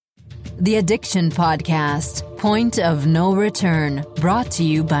the Addiction Podcast, Point of No Return, brought to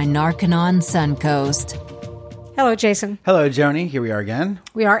you by Narconon Suncoast. Hello, Jason. Hello, Joni. Here we are again.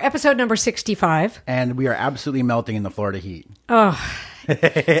 We are episode number 65. And we are absolutely melting in the Florida heat. Oh,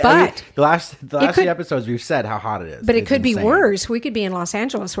 but the last few episodes we've said how hot it is. But it could be worse. We could be in Los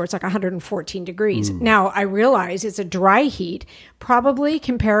Angeles where it's like 114 degrees. Now, I realize it's a dry heat, probably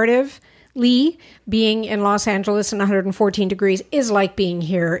comparatively being in Los Angeles in 114 degrees is like being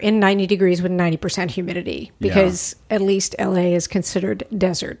here in 90 degrees with 90% humidity because at least LA is considered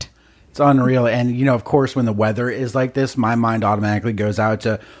desert. It's unreal. And, you know, of course, when the weather is like this, my mind automatically goes out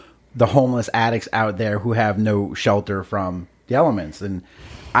to the homeless addicts out there who have no shelter from the elements. And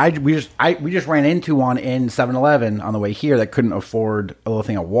we just ran into one in 7-Eleven on the way here that couldn't afford a little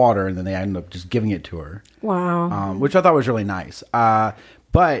thing of water, and then they ended up just giving it to her. Wow. Which I thought was really nice.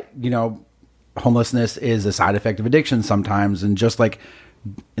 But, you know, homelessness is a side effect of addiction sometimes. And just like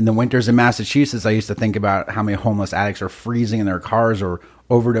in the winters in Massachusetts, I used to think about how many homeless addicts are freezing in their cars or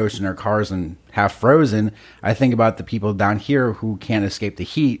overdosing in their cars and half frozen. I think about the people down here who can't escape the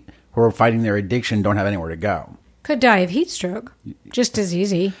heat, who are fighting their addiction, don't have anywhere to go. Could die of heat stroke, just as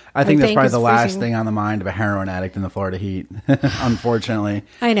easy. I think that's probably the last thing on the mind of a heroin addict in the Florida heat, unfortunately.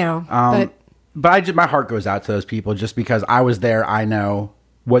 I know, but my heart goes out to those people just because I was there. I know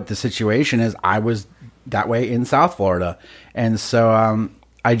what the situation is. I was that way in South Florida. And so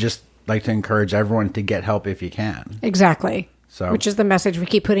I just like to encourage everyone to get help if you can. Exactly. So, which is the message we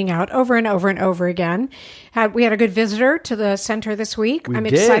keep putting out over and over and over again. We had a good visitor to the center this week. I'm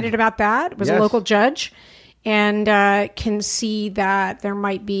excited about that. It was a local judge, and can see that there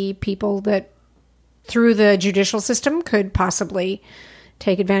might be people that through the judicial system could possibly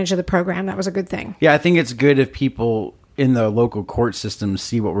take advantage of the program. That was a good thing. Yeah, I think it's good if people in the local court system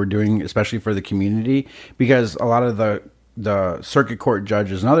see what we're doing, especially for the community, because a lot of the circuit court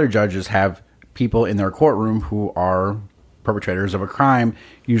judges and other judges have people in their courtroom who are perpetrators of a crime,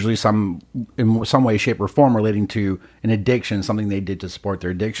 usually in some way, shape, or form relating to an addiction, something they did to support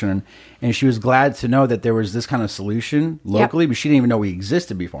their addiction. And she was glad to know that there was this kind of solution locally, but she didn't even know we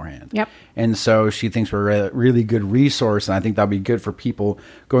existed beforehand. Yep. And so she thinks we're a really good resource, and I think that'll be good for people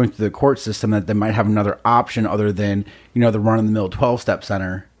going through the court system, that they might have another option other than, you know, the run-of-the-mill 12-step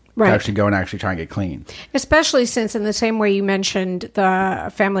center. Right. To actually go and actually try and get clean. Especially since in the same way you mentioned the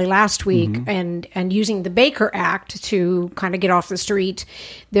family last week and using the Baker Act to kind of get off the street,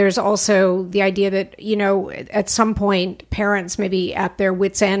 there's also the idea that, you know, at some point parents maybe at their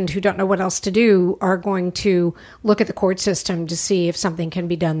wit's end who don't know what else to do are going to look at the court system to see if something can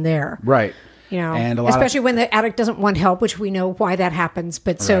be done there. Right. You know, and especially when the addict doesn't want help, which we know why that happens.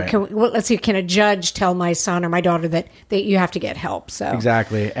 But so let's see, can a judge tell my son or my daughter that you have to get help? So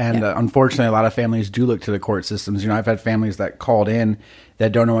exactly. And unfortunately, a lot of families do look to the court systems. You know, I've had families that called in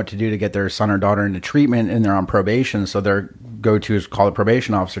that don't know what to do to get their son or daughter into treatment, and they're on probation. So their go-to is call the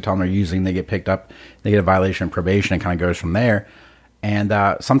probation officer, tell them they're using, they get picked up, they get a violation of probation, and kind of goes from there. And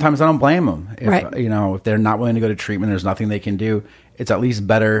sometimes I don't blame them. If, you know, if they're not willing to go to treatment, there's nothing they can do. It's at least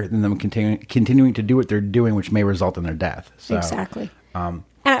better than them continuing to do what they're doing, which may result in their death. So, exactly. And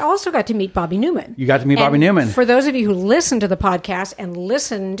I also got to meet Bobby Newman. You got to meet Bobby Newman. For those of you who listened to the podcast and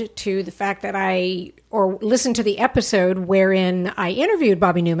listened to the fact that listened to the episode wherein I interviewed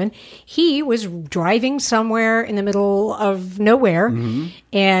Bobby Newman, he was driving somewhere in the middle of nowhere,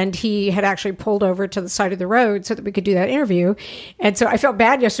 and he had actually pulled over to the side of the road so that we could do that interview. And so I felt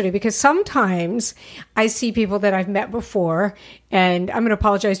bad yesterday because sometimes I see people that I've met before, and I'm going to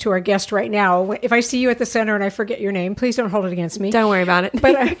apologize to our guest right now. If I see you at the center and I forget your name, please don't hold it against me. Don't worry about it.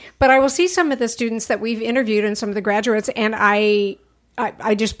 But I will see some of the students that we've interviewed and some of the graduates, and I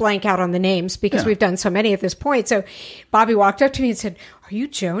just blank out on the names because we've done so many at this point. So Bobby walked up to me and said, "Are you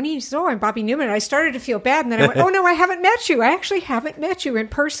Joni?" He said, "Oh, I'm Bobby Newman." And I started to feel bad. And then I went, "Oh, no, I haven't met you. I actually haven't met you in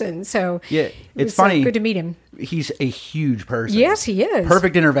person." So it's funny. Good to meet him. He's a huge person. Yes, he is.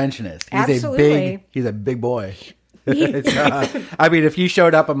 Perfect interventionist. Absolutely. He's a big boy. I mean, if he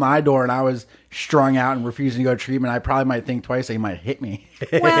showed up at my door and I was strung out and refusing to go to treatment, I probably might think twice that he might hit me.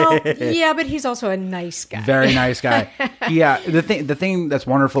 Well, yeah, but he's also a nice guy. Very nice guy. Yeah, the thing that's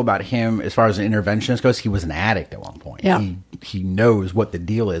wonderful about him, as far as an interventionist goes, he was an addict at one point. Yeah. He knows what the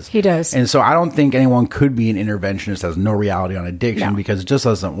deal is. He does. And so I don't think anyone could be an interventionist that has no reality on addiction because it just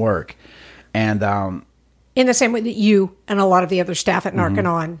doesn't work. And in the same way that you and a lot of the other staff at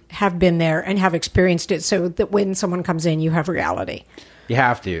Narconon have been there and have experienced it, so that when someone comes in, you have reality. You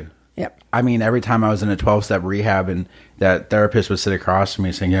have to. Yep. I mean, every time I was in a 12-step rehab and that therapist would sit across from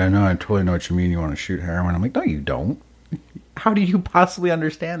me saying, "Yeah, no, I totally know what you mean. You want to shoot heroin." I'm like, "No, you don't. how do you possibly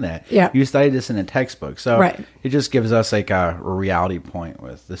understand that? Yeah. You studied this in a textbook. So Right. it just gives us like a reality point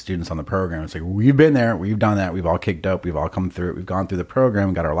with the students on the program. It's like, we've been there. We've done that. We've all kicked dope. We've all come through it. We've gone through the program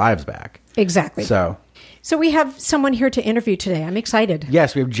and got our lives back. Exactly. So we have someone here to interview today. I'm excited.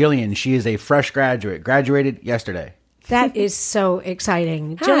 yes, we have Jillian. She is a fresh graduate. Graduated yesterday. That is so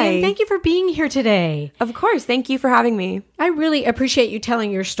exciting. Hi. Jillian, thank you for being here today. Of course. Thank you for having me. I really appreciate you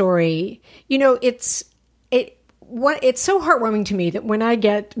telling your story. You know, it's so heartwarming to me that when I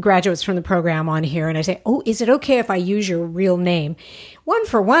get graduates from the program on here and I say, "Oh, is it okay if I use your real name?" One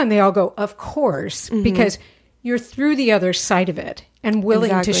for one, they all go, "Of course," because you're through the other side of it and willing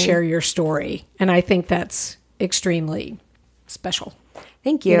Exactly. to share your story. And I think that's extremely special.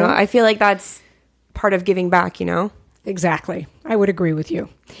 Thank you. I feel like that's part of giving back, Exactly. I would agree with you.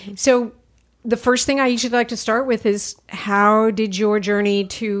 So the first thing I usually like to start with is, how did your journey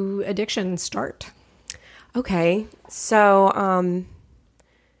to addiction start? Okay. So,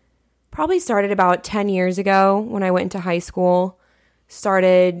 probably started about 10 years ago when I went into high school.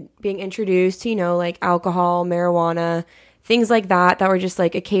 Started being introduced to, like alcohol, marijuana, things like that were just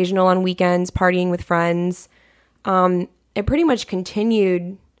like occasional on weekends, partying with friends. It pretty much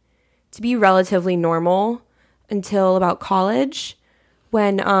continued to be relatively normal until about college,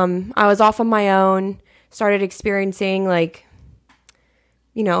 when I was off on my own, started experiencing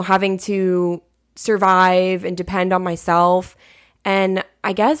having to survive and depend on myself. And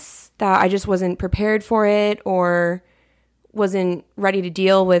I guess that I just wasn't prepared for it or wasn't ready to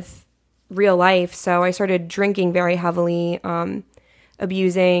deal with real life. So I started drinking very heavily,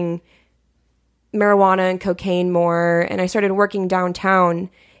 abusing marijuana and cocaine more. And I started working downtown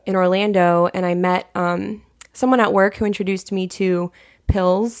in Orlando, and I met someone at work who introduced me to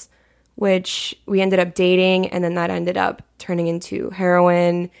pills, which we ended up dating, and then that ended up turning into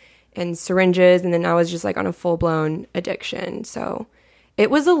heroin and syringes, and then I was just like on a full-blown addiction. So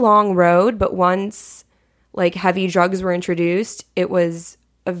it was a long road, but once like heavy drugs were introduced, it was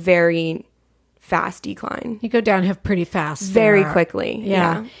a very fast decline. You go downhill pretty fast. Very quickly.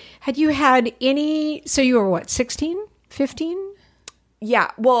 Yeah. Had you had any, so you were what, 16, 15?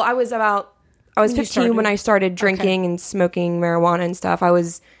 Yeah. Well, I was 15 when I started drinking and smoking marijuana and stuff. I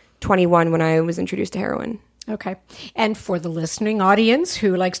was 21 when I was introduced to heroin. Okay. And for the listening audience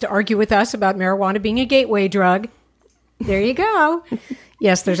who likes to argue with us about marijuana being a gateway drug, there you go.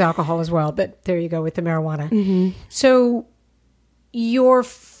 Yes, there's alcohol as well, but there you go with the marijuana. Mm-hmm. So your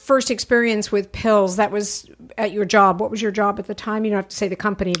first experience with pills, that was at your job. What was your job at the time? You don't have to say the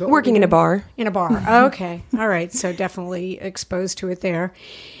company, but working in a bar. In a bar. Okay. All right. So definitely exposed to it there.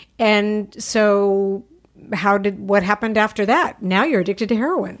 And so what happened after that? Now you're addicted to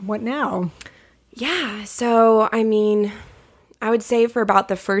heroin. What now? Yeah. So, I would say for about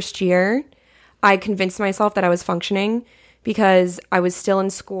the first year, I convinced myself that I was functioning because I was still in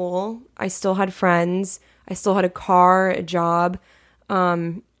school. I still had friends. I still had a car, a job,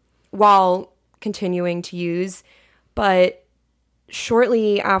 while continuing to use. But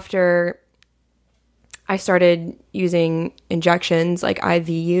shortly after I started using injections, like IV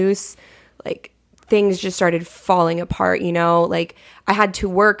use, like things just started falling apart, like I had to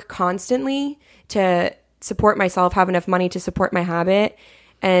work constantly to support myself, have enough money to support my habit.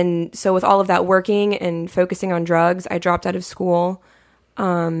 And so with all of that working and focusing on drugs, I dropped out of school,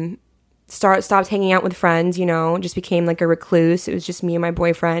 stopped hanging out with friends, just became like a recluse. It was just me and my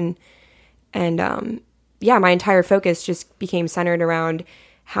boyfriend. And my entire focus just became centered around,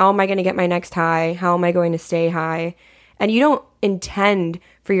 how am I going to get my next high? How am I going to stay high? And you don't intend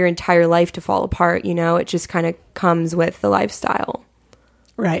for your entire life to fall apart, it just kind of comes with the lifestyle.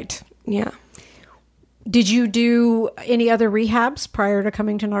 Right. Yeah. Did you do any other rehabs prior to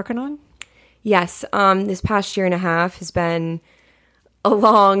coming to Narconon? Yes. This past year and a half has been a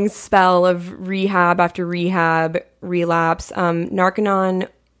long spell of rehab after rehab, relapse. Narconon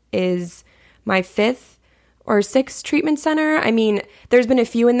is my 5th or 6th treatment center. There's been a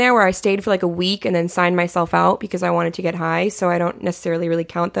few in there where I stayed for like a week and then signed myself out because I wanted to get high. So I don't necessarily really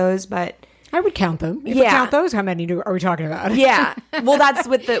count those, but I would count them. If we count those, how many are we talking about? Yeah. Well, that's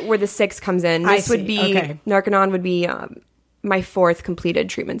where the 6 comes in. This would be, Narconon would be my 4th completed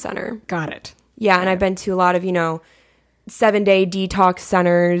treatment center. Got it. Yeah. And I've been to a lot of, 7-day detox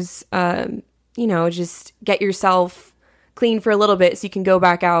centers, just get yourself clean for a little bit so you can go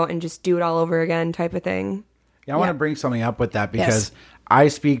back out and just do it all over again type of thing. Yeah, I want to bring something up with that because I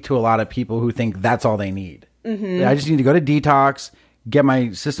speak to a lot of people who think that's all they need. Mm-hmm. I just need to go to detox, get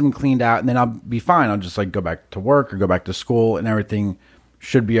my system cleaned out, and then I'll be fine. I'll just like go back to work or go back to school and everything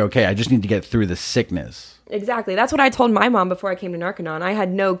should be okay. I just need to get through the sickness. Exactly. That's what I told my mom before I came to Narconon. I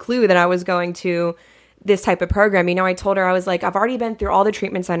had no clue that I was going to this type of program. You know, I told her, I was like, I've already been through all the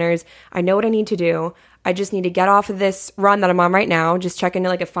treatment centers. I know what I need to do. I just need to get off of this run that I'm on right now, just check into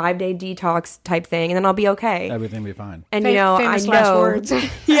like a 5-day detox type thing, and then I'll be okay. Everything will be fine. And, you know, famous I last know, words.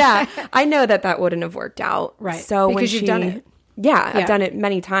 yeah, I know that wouldn't have worked out. Right. So because you've done it. Yeah, I've done it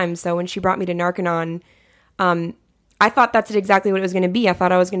many times. So when she brought me to Narconon, I thought that's exactly what it was going to be. I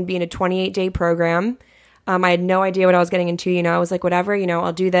thought I was going to be in a 28-day program. I had no idea what I was getting into. You know, I was like, whatever, you know,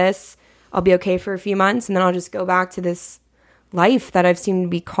 I'll do this. I'll be okay for a few months, and then I'll just go back to this life that I've seemed to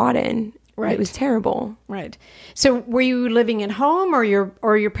be caught in. Right. It was terrible. Right. So were you living at home, or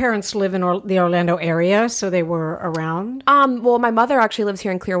your parents live in the Orlando area, so they were around? Well, my mother actually lives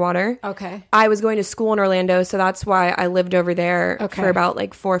here in Clearwater. Okay. I was going to school in Orlando, so that's why I lived over there for about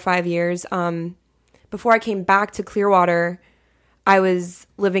like 4 or 5 years. Before I came back to Clearwater, I was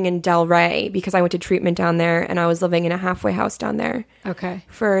living in Delray because I went to treatment down there, and I was living in a halfway house down there. Okay.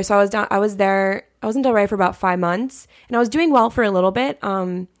 So I was in Delray for about 5 months, and I was doing well for a little bit,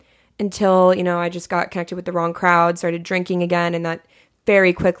 until, you know, I just got connected with the wrong crowd, started drinking again, and that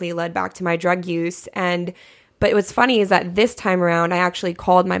very quickly led back to my drug use. But what's funny is that this time around, I actually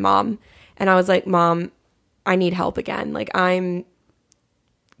called my mom, and I was like, Mom, I need help again. Like, I'm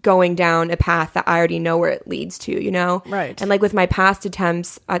going down a path that I already know where it leads to, you know? Right. And like with my past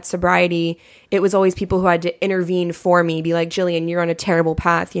attempts at sobriety, it was always people who had to intervene for me, be like, Jillian, you're on a terrible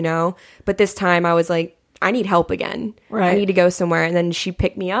path, you know? But this time I was like, I need help again. Right. I need to go somewhere. And then she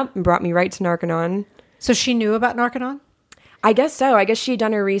picked me up and brought me right to Narconon. So she knew about Narconon? I guess so. I guess she had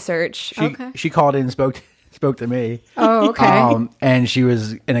done her research. She called in and spoke to me. Oh, okay. And she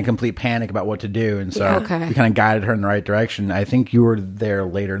was in a complete panic about what to do. And so we kind of guided her in the right direction. I think you were there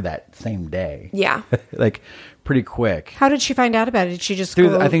later that same day. Yeah. Like pretty quick. How did she find out about it? Did she just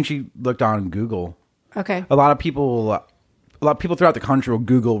I think she looked on Google. Okay. A lot of people throughout the country will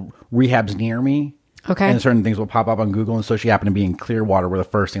Google rehabs near me. Okay. And certain things will pop up on Google. And so she happened to be in Clearwater where the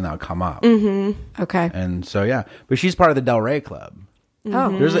first thing that would come up. Mm-hmm. Okay. And so, yeah. But she's part of the Delray Club.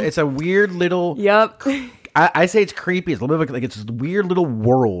 Oh. It's a weird little... Yep. I say it's creepy. It's a little bit like it's this weird little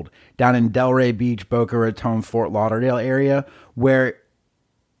world down in Delray Beach, Boca Raton, Fort Lauderdale area where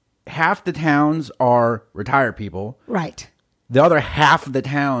half the towns are retired people. Right. The other half of the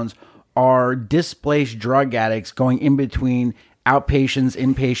towns are displaced drug addicts going in between outpatients,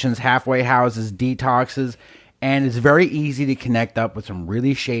 inpatients, halfway houses, detoxes. And it's very easy to connect up with some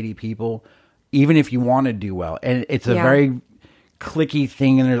really shady people, even if you want to do well. And it's a very clicky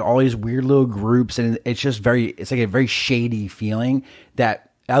thing, and there's all these weird little groups, and it's like a very shady feeling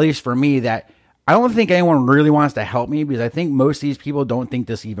that, at least for me, that I don't think anyone really wants to help me, because I think most of these people don't think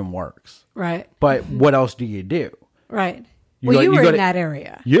this even works. Right. But what else do you do? Right. You were in that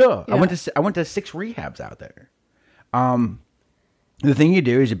area. Yeah. I went to 6 rehabs out there. The thing you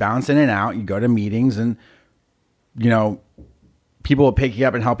do is you bounce in and out, you go to meetings, and you know, people will pick you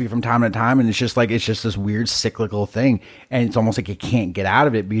up and help you from time to time, and it's just this weird cyclical thing, and it's almost like you can't get out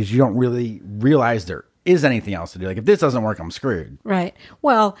of it because you don't really realize there is anything else to do. Like, if this doesn't work, I'm screwed. Right.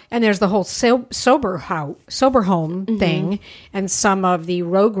 Well, and there's the whole sober home thing, and some of the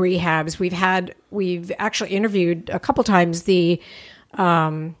rogue rehabs we've actually interviewed a couple times the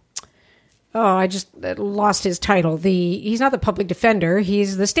I just lost his title. He's not the public defender.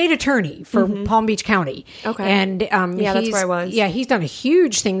 He's the state attorney for Palm Beach County. Okay. And that's where I was. Yeah, he's done a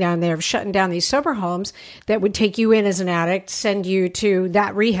huge thing down there of shutting down these sober homes that would take you in as an addict, send you to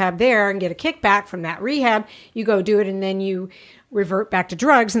that rehab there, and get a kickback from that rehab. You go do it, and then you revert back to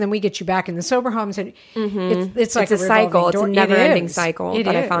drugs, and then we get you back in the sober homes. And it's like it's a cycle. It's a never-ending is. cycle It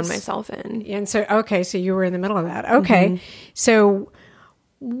that is. I found myself in. And so, so you were in the middle of that. Okay. So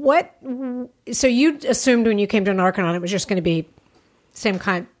so you assumed when you came to Narconon it was just going to be same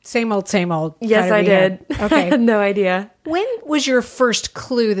old. Yes, I did. Okay. I had no idea. When was your first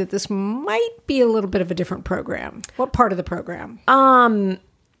clue that this might be a little bit of a different program? What part of the program?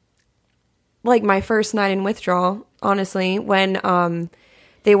 Like my first night in withdrawal, honestly, when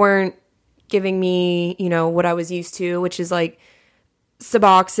they weren't giving me, you know, what I was used to, which is like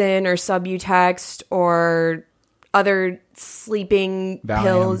Suboxone or Subutex or other sleeping Valium.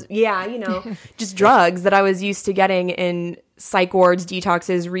 pills. Yeah, you know, just drugs that I was used to getting in psych wards,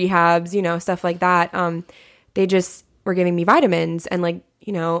 detoxes, rehabs, you know, stuff like that. They just were giving me vitamins, and like,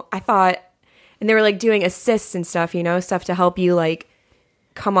 you know, I thought, and they were like doing assists and stuff, you know, stuff to help you like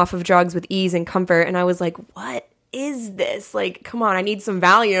come off of drugs with ease and comfort. And I was like, what is this? Like, come on, I need some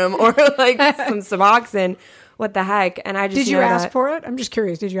Valium or like some Suboxone. What the heck? And I just Did you ask for it? I'm just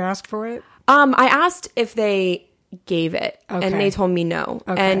curious. Did you ask for it? I asked if they gave it, and they told me no.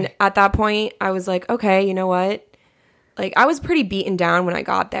 Okay. And at that point, I was like, okay, you know what? Like, I was pretty beaten down when I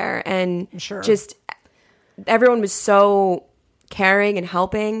got there, and Sure. just everyone was so caring and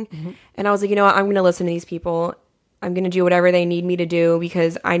helping. And I was like, you know what? I'm going to listen to these people. I'm going to do whatever they need me to do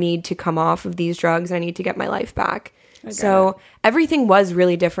because I need to come off of these drugs and I need to get my life back. So everything was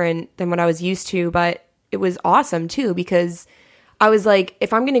really different than what I was used to, but it was awesome too, because I was like,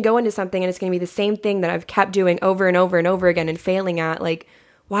 if I'm going to go into something and it's going to be the same thing that I've kept doing over and over and over again and failing at, like,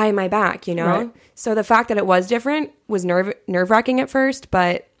 why am I back, you know? Right. So the fact that it was different was nerve-wracking at first,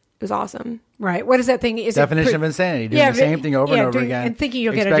 but it was awesome. Right. What is that thing? Is Definition of insanity. Doing the same thing over and over again. And thinking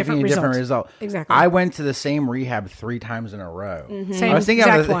you'll get a different result. Exactly. I went to the same rehab 3 times in a row. Same I was thinking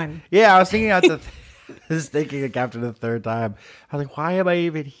exact one. Yeah, I was thinking I was thinking like after the 3rd time, I was like, why am I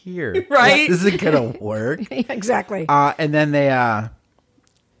even here? Right? This isn't going to work. Yeah, exactly. And then and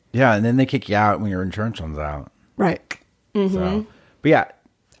then they kick you out when your insurance runs out. Right. So, but yeah.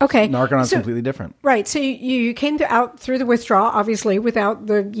 Okay. Narconon's completely different. Right. So you came out through the withdrawal, obviously, without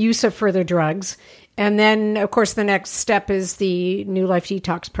the use of further drugs. And then, of course, the next step is the New Life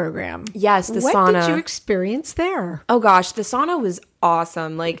Detox program. Yes, the what sauna. What did you experience there? Oh, gosh. The sauna was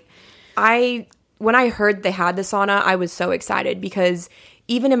awesome. Like, when I heard they had the sauna, I was so excited because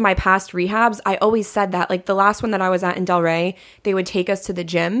even in my past rehabs, I always said that. Like, the last one that I was at in Delray, they would take us to the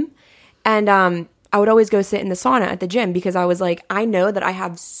gym. And I would always go sit in the sauna at the gym because I was like, I know that I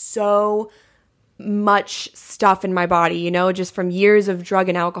have so much stuff in my body, you know, just from years of drug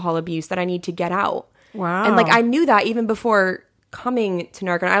and alcohol abuse that I need to get out. Wow. And like, I knew that even before coming to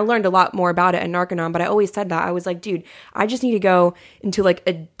Narconon. I learned a lot more about it at Narconon, but I always said that. I was like, dude, I just need to go into like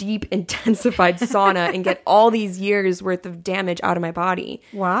a deep, intensified sauna and get all these years worth of damage out of my body.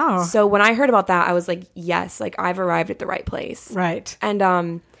 Wow. So when I heard about that, I was like, yes, like I've arrived at the right place. Right.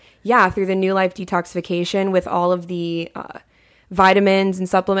 And yeah, through the New Life detoxification with all of the vitamins and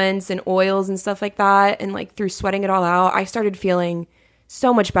supplements and oils and stuff like that, and like through sweating it all out, I started feeling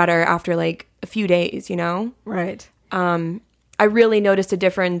so much better after like a few days, you know? Right. I really noticed a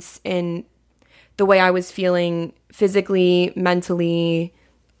difference in the way I was feeling physically, mentally,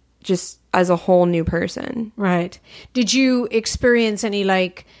 just as a whole new person. Right. Did you experience any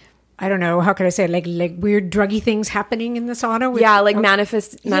like, I don't know, how could I say it? Like weird druggy things happening in the sauna? Yeah, like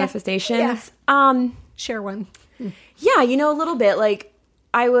manifestations. Yeah. Share one. Yeah, you know, a little bit. Like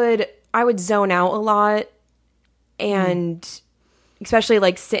I would zone out a lot, and especially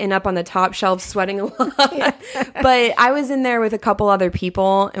like sitting up on the top shelf sweating a lot. But I was in there with a couple other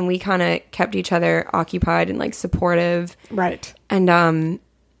people and we kind of kept each other occupied and like supportive. Right. And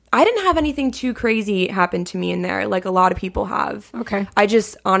I didn't have anything too crazy happen to me in there like a lot of people have. Okay. I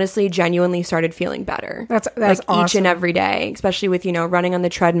just honestly genuinely started feeling better. That's like awesome. Each and every day, especially with, you know, running on the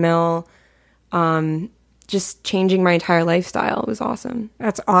treadmill, just changing my entire lifestyle. It was awesome.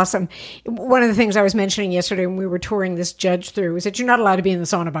 That's awesome. One of the things I was mentioning yesterday when we were touring this judge through is that you're not allowed to be in the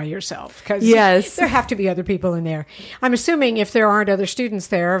sauna by yourself. Because yes, there have to be other people in there. I'm assuming if there aren't other students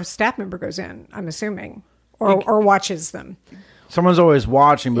there, a staff member goes in, I'm assuming, or watches them. Someone's always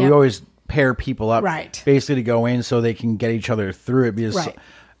watching, but we always pair people up basically to go in so they can get each other through it. Because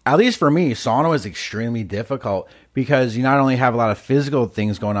at least for me, sauna is extremely difficult because you not only have a lot of physical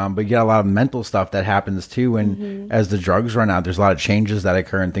things going on, but you get a lot of mental stuff that happens too. And as the drugs run out, there's a lot of changes that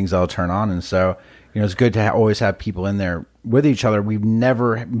occur and things that'll turn on. And so, you know, it's good to always have people in there with each other. We've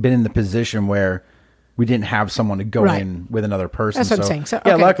never been in the position where we didn't have someone to go in with another person. That's what I'm saying. So,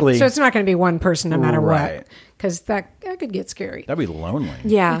 yeah, luckily. So it's not going to be one person no matter what. Because that could get scary. That'd be lonely.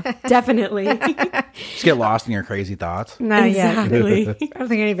 Yeah, definitely. Just get lost in your crazy thoughts. Not exactly. I don't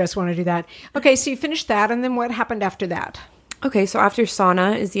think any of us want to do that. Okay, so you finished that, and then what happened after that? Okay, so after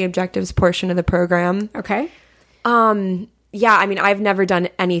sauna is the objectives portion of the program. Okay. Yeah, I mean, I've never done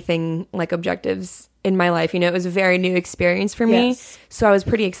anything like objectives in my life. You know, it was a very new experience for me. Yes. So I was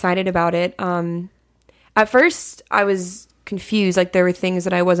pretty excited about it. At first, I was confused. Like, there were things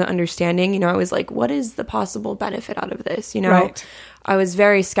that I wasn't understanding. You know, I was like, what is the possible benefit out of this? You know, right. I was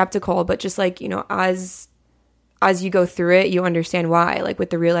very skeptical, but just like, you know, as you go through it, you understand why, like with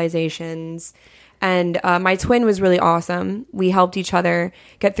the realizations. And my twin was really awesome. We helped each other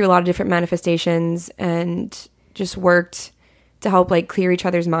get through a lot of different manifestations and just worked to help like clear each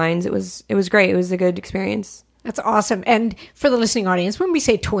other's minds. It was great. It was a good experience. That's awesome. And for the listening audience, when we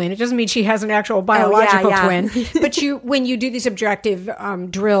say twin, it doesn't mean she has an actual biological twin. But when you do these objective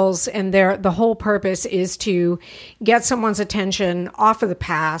drills, and the whole purpose is to get someone's attention off of the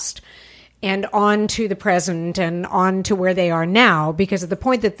past and on to the present and on to where they are now. Because at the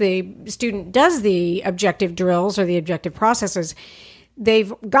point that the student does the objective drills or the objective processes,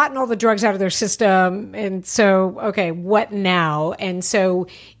 they've gotten all the drugs out of their system. And so, okay, what now? And so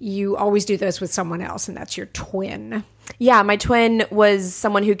you always do this with someone else, and that's your twin. Yeah, my twin was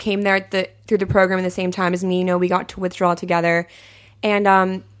someone who came there through the program at the same time as me. You know, we got to withdraw together.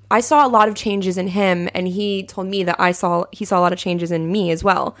 And I saw a lot of changes in him, and he told me that he saw a lot of changes in me as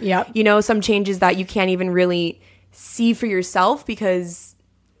well. Yep. You know, some changes that you can't even really see for yourself because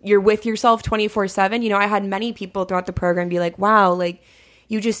you're with yourself 24/7. You know, I had many people throughout the program be like, wow, like,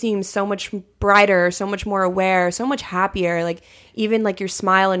 you just seem so much brighter, so much more aware, so much happier. Like, even like your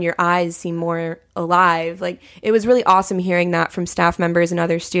smile and your eyes seem more alive. Like, it was really awesome hearing that from staff members and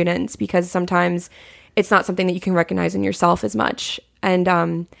other students, because sometimes it's not something that you can recognize in yourself as much.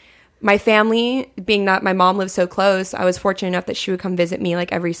 And my family, being that my mom lives so close, I was fortunate enough that she would come visit me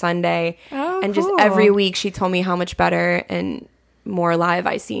like every Sunday. Oh, and cool. just every week she told me how much better and more alive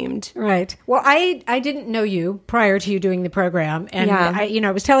I seemed. Right. Well, I didn't know you prior to you doing the program. And Yeah.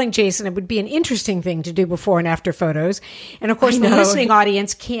 I was telling Jason it would be an interesting thing to do before and after photos. And of course, the listening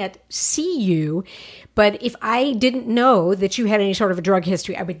audience can't see you. But if I didn't know that you had any sort of a drug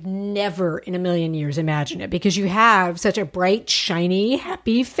history, I would never in a million years imagine it, because you have such a bright, shiny,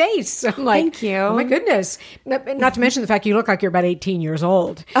 happy face. I'm like, Thank you. Oh my goodness. Not to mention the fact you look like you're about 18 years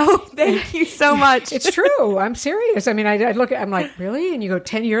old. Oh, thank you so much. It's true. I'm serious. I mean, I look at, I'm like, really? And you go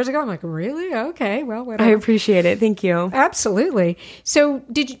 10 years ago? I'm like, really? Okay, well, whatever. I appreciate it. Thank you. Absolutely. So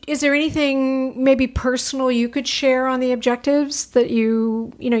is there anything maybe personal you could share on the objectives that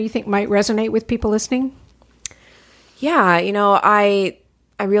you think might resonate with people listening? Yeah, you know, I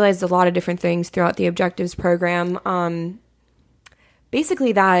realized a lot of different things throughout the objectives program.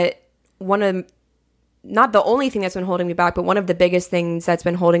 Basically that not the only thing that's been holding me back, but one of the biggest things that's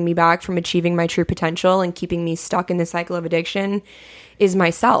been holding me back from achieving my true potential and keeping me stuck in the cycle of addiction is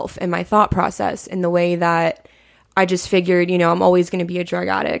myself and my thought process, and the way that I just figured, you know, I'm always going to be a drug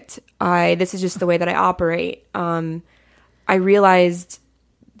addict. This is just the way that I operate. I realized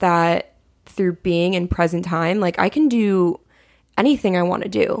that through being in present time, like, I can do anything I want to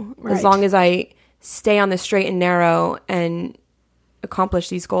do, right, as long as I stay on the straight and narrow and accomplish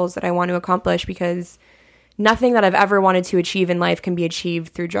these goals that I want to accomplish, because nothing that I've ever wanted to achieve in life can be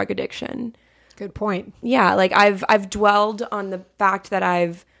achieved through drug addiction. Good point. Yeah, like I've dwelled on the fact that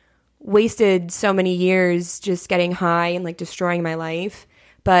I've wasted so many years just getting high and like destroying my life,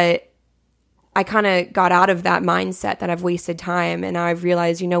 but I kind of got out of that mindset that I've wasted time, and now I've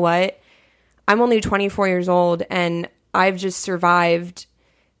realized, you know what? I'm only 24 years old, and I've just survived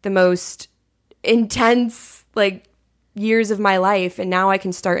the most intense, like, years of my life, and now I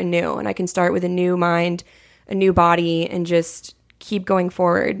can start anew, and I can start with a new mind, a new body, and just keep going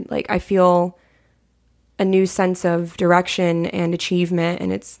forward. Like, I feel a new sense of direction and achievement,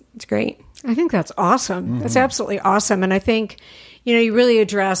 and it's great. I think that's awesome. Mm-hmm. That's absolutely awesome. And I think, you know, you really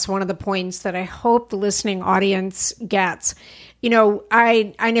address one of the points that I hope the listening audience gets. You know,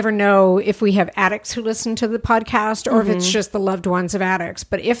 I never know if we have addicts who listen to the podcast or if it's just the loved ones of addicts.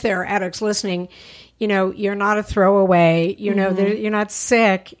 But if there are addicts listening, you know, you're not a throwaway. You know, you're not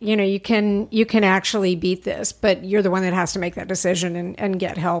sick. You know, you can actually beat this. But you're the one that has to make that decision and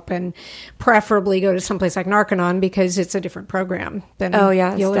get help, and preferably go to someplace like Narconon, because it's a different program than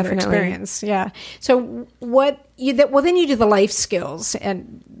you'll ever experience. Yeah. So then you do the life skills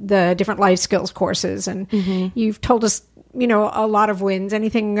and the different life skills courses, and you've told us, you know, a lot of wins.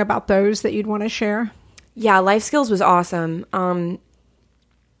 Anything about those that you'd want to share? Yeah, life skills was awesome.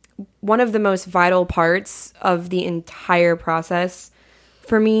 One of the most vital parts of the entire process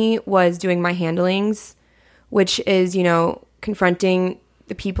for me was doing my handlings, which is, you know, confronting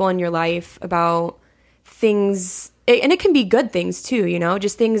the people in your life about things, and it can be good things too, you know,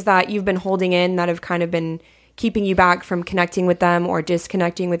 just things that you've been holding in that have kind of been keeping you back from connecting with them or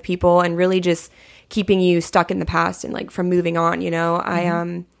disconnecting with people, and really just keeping you stuck in the past and like from moving on, you know.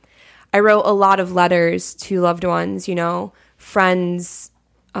 I wrote a lot of letters to loved ones, you know, friends,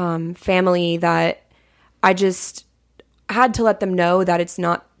 family, that I just had to let them know that it's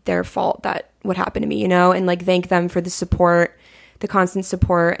not their fault that what happened to me, you know, and like thank them for the support, the constant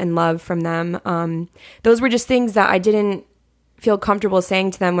support and love from them. Those were just things that I didn't feel comfortable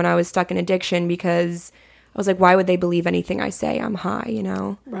saying to them when I was stuck in addiction, because I was like, why would they believe anything I say? I'm high, you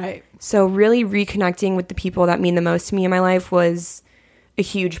know? Right. So really reconnecting with the people that mean the most to me in my life was a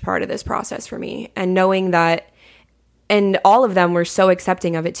huge part of this process for me. And knowing that, and all of them were so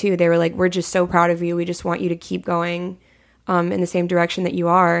accepting of it too. They were like, we're just so proud of you. We just want you to keep going in the same direction that you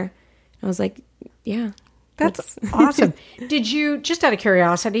are. And I was like, yeah. That's awesome. Did you, just out of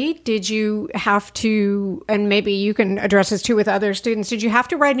curiosity, did you have to, and maybe you can address this too with other students, did you have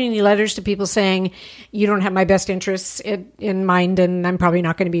to write any letters to people saying, you don't have my best interests in mind and I'm probably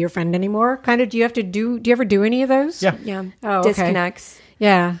not going to be your friend anymore? Kind of, do you ever do any of those? Yeah. Yeah. Oh, okay. Disconnects.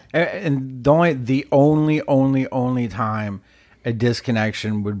 Yeah. And the only time a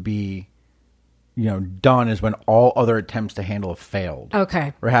disconnection would be, done is when all other attempts to handle have failed.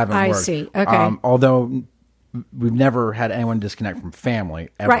 Okay. Or haven't worked. I see. Okay. Although we've never had anyone disconnect from family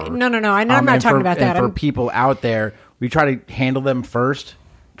ever. Right. No. I'm not talking about that. And for people out there, we try to handle them first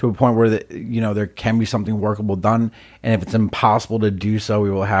to a point where there can be something workable done. And if it's impossible to do so,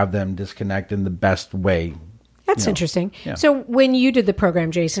 we will have them disconnect in the best way. That's interesting. Yeah. So when you did the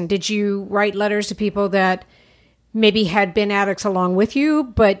program, Jason, did you write letters to people that maybe had been addicts along with you,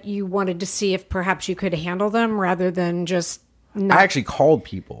 but you wanted to see if perhaps you could handle them rather than just not? I actually called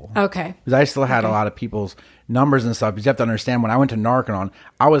people. Okay. Because I still had a lot of people's numbers and stuff. Because you have to understand, when I went to Narconon,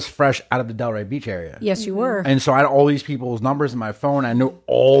 I was fresh out of the Delray Beach area. Yes, you were. And so I had all these people's numbers in my phone. I knew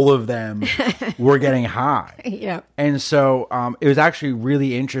all of them were getting high. Yeah. And so it was actually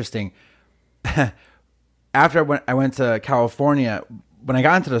really interesting. After I went to California, when I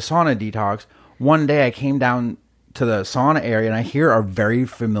got into the sauna detox, one day I came down to the sauna area and I hear a very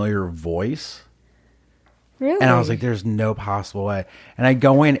familiar voice. Really? And I was like, there's no possible way. And I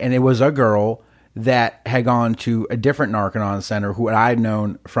go in, and it was a girl that had gone to a different Narconon center who I had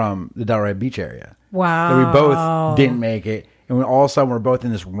known from the Delray Beach area. Wow. And we both didn't make it. And when all of a sudden we're both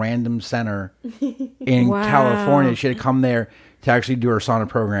in this random center in California. She had come there to actually do her sauna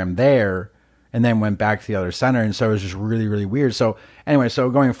program there, and then went back to the other center. And so it was just really, really weird. So anyway,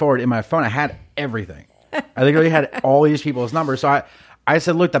 going forward, in my phone, I had everything. I literally had all these people's numbers. So I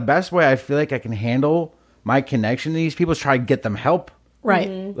said, look, the best way I feel like I can handle my connection to these people is try to get them help.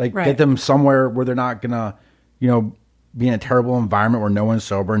 Right. Get them somewhere where they're not going to, be in a terrible environment where no one's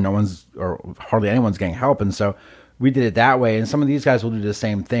sober, or hardly anyone's getting help. And so we did it that way. And some of these guys will do the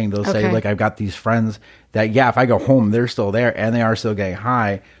same thing. They'll say, I've got these friends that, if I go home, they're still there and they are still getting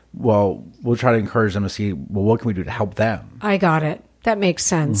high. Well, we'll try to encourage them to see, what can we do to help them? I got it. That makes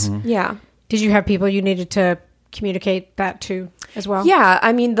sense. Mm-hmm. Yeah. Did you have people you needed to communicate that to as well? Yeah.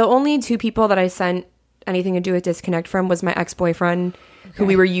 I mean, the only two people that I sent anything to do with disconnect from was my ex-boyfriend, who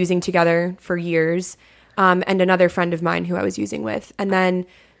we were using together for years, and another friend of mine who I was using with. And then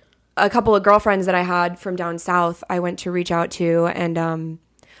a couple of girlfriends that I had from down south, I went to reach out to, and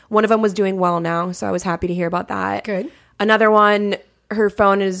one of them was doing well now, so I was happy to hear about that. Good. Another one, her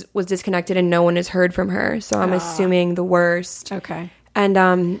phone was disconnected and no one has heard from her, so I'm assuming the worst. Okay.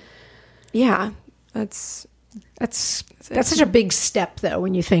 And yeah, that's such a big step, though,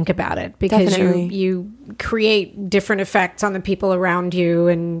 when you think about it, because Definitely. you create different effects on the people around you,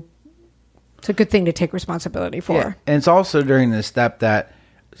 and it's a good thing to take responsibility for. Yeah. And it's also during this step that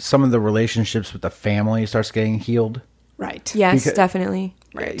some of the relationships with the family starts getting healed. Right. yes, definitely.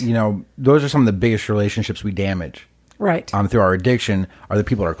 Right. Those are some of the biggest relationships we damage. Right. Through our addiction are the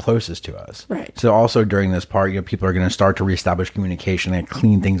people that are closest to us. Right. So also during this part, people are going to start to reestablish communication and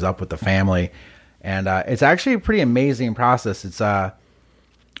clean things up with the family. And it's actually a pretty amazing process. It's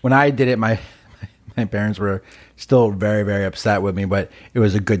when I did it, my parents were still very, very upset with me, but it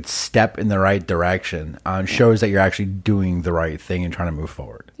was a good step in the right direction. Shows that you're actually doing the right thing and trying to move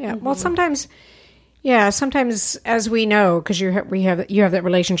forward. Yeah. Well, sometimes, as we know, because you have that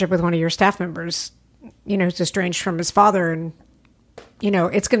relationship with one of your staff members, who's estranged from his father, and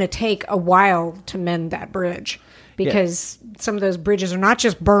it's going to take a while to mend that bridge, because some of those bridges are not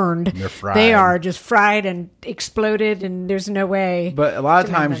just burned; they're fried. They are just fried and exploded, and there's no way. But a lot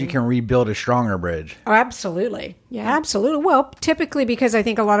of times you can rebuild a stronger bridge. Oh, absolutely. Yeah, absolutely. Well, typically, because I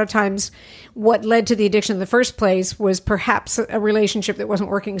think a lot of times what led to the addiction in the first place was perhaps a relationship that wasn't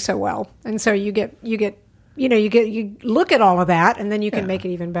working so well, and so you look at all of that, and then you can make it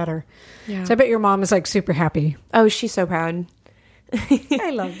even better. Yeah. So I bet your mom is super happy. Oh, she's so proud.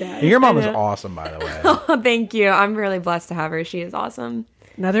 I love that. Your mom is awesome, by the way. Oh, thank you. I'm really blessed to have her. She is awesome.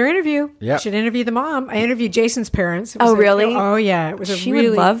 Another interview. Yeah. Should interview the mom. I interviewed Jason's parents. Oh, really? Oh, yeah. It was She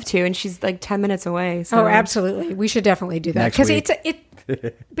would love to, and she's 10 minutes away. So. Oh, absolutely. We should definitely do that. Next week.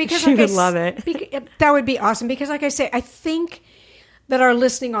 Because she would love it. That would be awesome. Because like I say, I think that our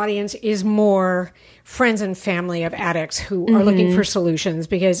listening audience is more friends and family of addicts who are looking for solutions,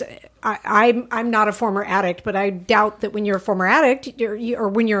 because I'm not a former addict, but I doubt that when you're a former addict or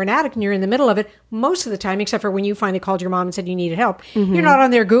when you're an addict and you're in the middle of it, most of the time, except for when you finally called your mom and said you needed help, you're not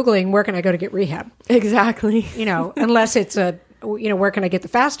on there Googling, where can I go to get rehab? Exactly. Unless it's where can I get the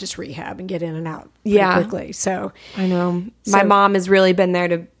fastest rehab and get in and out quickly. So I know. My mom has really been there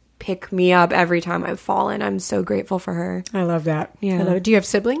to pick me up every time I've fallen. I'm so grateful for her. I love that. Yeah. I love it. Do you have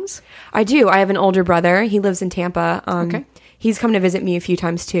siblings? I do. I have an older brother. He lives in Tampa. Okay. He's come to visit me a few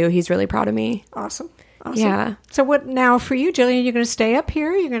times too. He's really proud of me. Awesome. Awesome. Yeah. So what now for you, Jillian? You're going to stay up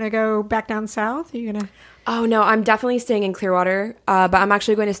here? You're going to go back down south? Are you going to? Oh, no, I'm definitely staying in Clearwater, but I'm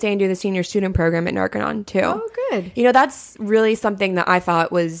actually going to stay and do the senior student program at Narconon, too. Oh, good. You know, that's really something that I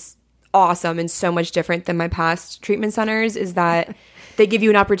thought was awesome and so much different than my past treatment centers, is that they give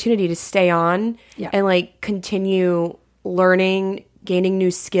you an opportunity to stay on and, like, continue learning, gaining new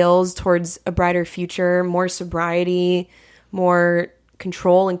skills towards a brighter future, more sobriety, more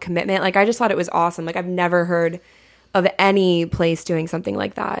control and commitment. Like, I just thought it was awesome. Like, I've never heard of any place doing something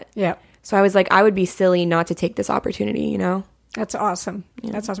like that. Yeah. So I was like, I would be silly not to take this opportunity, you know? That's awesome.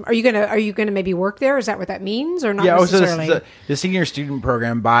 Yeah. That's awesome. Are you gonna maybe work there? Is that what that means, or not necessarily? So the senior student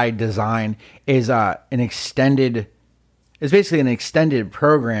program by design is it's basically an extended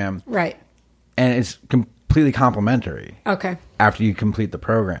program, Right. and it's completely complimentary. Okay. After you complete the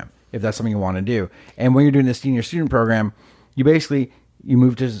program, if that's something you want to do, and when you're doing the senior student program, you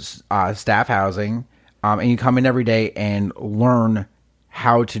move to staff housing, and you come in every day and learn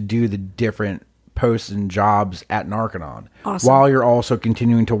how to do the different posts and jobs at Narconon. Awesome. While you're also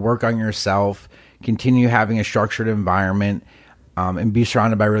continuing to work on yourself, continue having a structured environment, and be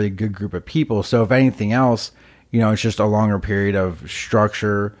surrounded by a really good group of people. So if anything else, it's just a longer period of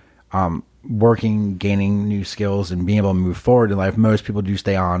structure, working, gaining new skills, and being able to move forward in life. Most people do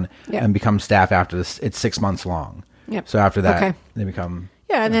stay on and become staff after this. It's 6 months long. Yep. So after that, they become...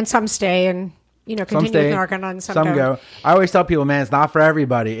 Yeah, and then some stay and... continue with Narconon. Some go. I always tell people, man, it's not for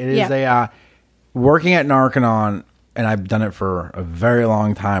everybody. It is working at Narconon, and I've done it for a very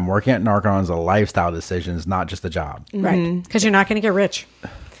long time. Working at Narconon is a lifestyle decision. It's not just a job. Right. Because you're not going to get rich.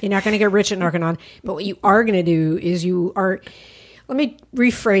 You're not going to get rich at Narconon. But what you are going to do is let me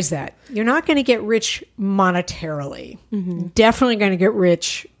rephrase that. You're not going to get rich monetarily. Mm-hmm. Definitely going to get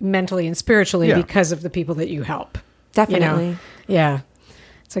rich mentally and spiritually because of the people that you help. Definitely. Yeah.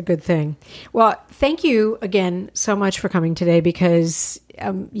 It's a good thing. Well, thank you again so much for coming today, because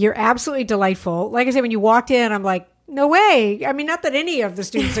you're absolutely delightful. Like I said, when you walked in, I'm like, no way. I mean, not that any of the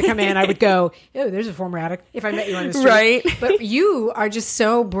students that come in, I would go, oh, there's a former addict if I met you on the street. Right. But you are just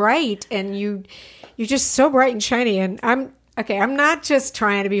so bright, and you're just so bright and shiny. And I'm not just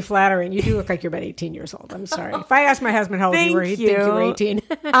trying to be flattering. You do look like you're about 18 years old. I'm sorry. If I asked my husband how old you were, he'd think you were 18.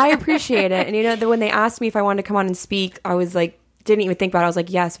 I appreciate it. And when they asked me if I wanted to come on and speak, I was like, didn't even think about it. I was like,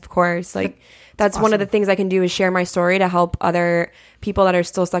 yes, of course. Like, that's awesome. One of the things I can do is share my story to help other people that are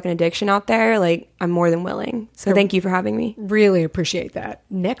still stuck in addiction out there. Like, I'm more than willing. So thank you for having me. Really appreciate that.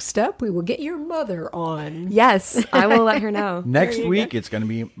 Next up, we will get your mother on. Yes, I will let her know. Next week, it's going to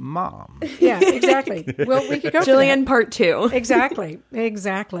be Mom. Yeah, exactly. Well, we could go Jillian part 2. Exactly.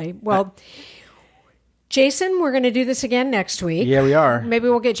 Well, Jason, we're going to do this again next week. Yeah, we are. Maybe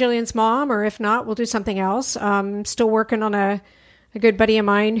we'll get Jillian's mom, or if not, we'll do something else. Still working on a good buddy of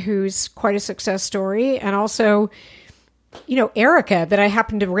mine who's quite a success story. And also, Erica, that I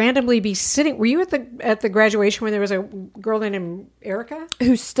happened to randomly be sitting. Were you at the graduation when there was a girl named Erica?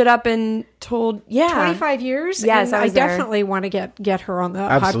 Who stood up and told, 25 years? Yes, and I was there. Definitely want to get her on the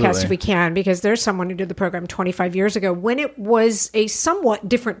Absolutely. podcast if we can, because there's someone who did the program 25 years ago when it was a somewhat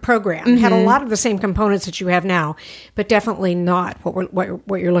different program. Mm-hmm. Had a lot of the same components that you have now, but definitely not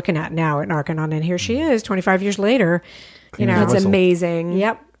what you're looking at now at Narconon. And here she is 25 years later. That's amazing.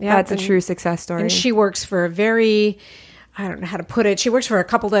 Yep. That's a true success story. And she works for I don't know how to put it. She works for a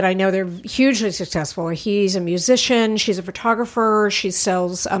couple that I know they're hugely successful. He's a musician. She's a photographer. She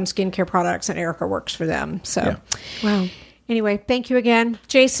sells skincare products, and Erica works for them. So, Wow. Anyway, thank you again,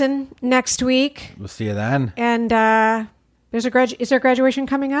 Jason. Next week, We'll see you then. and is there graduation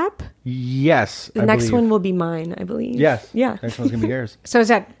coming up? Yes. The next one will be mine, I believe. Yes. Yeah. Next one's going to be yours. So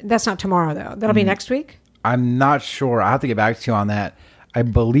that's not tomorrow though. That'll be next week. I'm not sure. I'll have to get back to you on that. I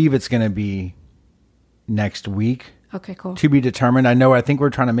believe it's going to be next week. Okay, cool. To be determined. I think we're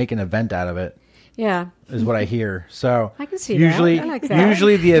trying to make an event out of it. Yeah. Is what I hear. So I can see usually, that. I like that.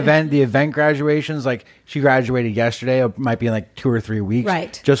 Usually the event graduations, like she graduated yesterday, it might be in like 2 or 3 weeks.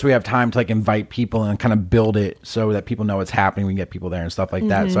 Right. Just so we have time to like invite people and kind of build it so that people know what's happening. We can get people there and stuff like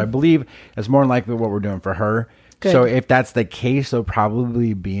that. So I believe that's more than likely what we're doing for her. Good. So if that's the case, it'll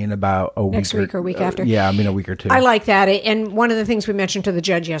probably be in about a Next week or week after. Yeah, I mean a week or two. I like that. And one of the things we mentioned to the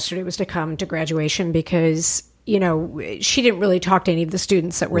judge yesterday was to come to graduation because, she didn't really talk to any of the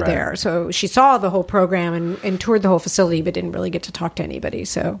students that were there. So she saw the whole program and toured the whole facility, but didn't really get to talk to anybody.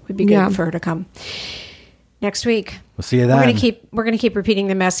 So it'd be good for her to come next week. We'll see you then. We're going to keep repeating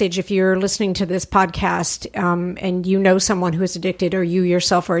the message. If you're listening to this podcast and you know someone who is addicted, or you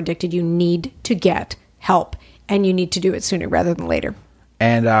yourself are addicted, you need to get help, and you need to do it sooner rather than later.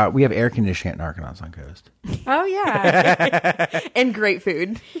 And we have air conditioning at Narconon Sun Coast. Oh, yeah. And great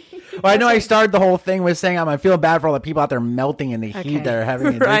food. Well, I know I started the whole thing with saying I feel bad for all the people out there melting in the Okay. heat that are having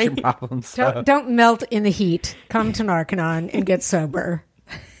addiction Right. problems. So. Don't melt in the heat. Come to Narconon and get sober.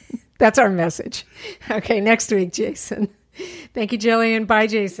 That's our message. Okay, next week, Jason. Thank you, Jillian. Bye,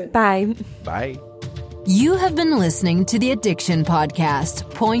 Jason. Bye. Bye. You have been listening to the Addiction Podcast,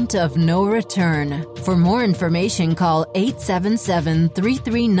 Point of No Return. For more information, call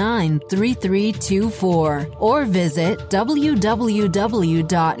 877-339-3324 or visit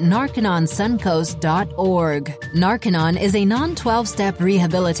www.narcononsuncoast.org. Narconon is a non-12-step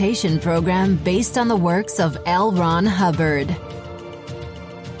rehabilitation program based on the works of L. Ron Hubbard.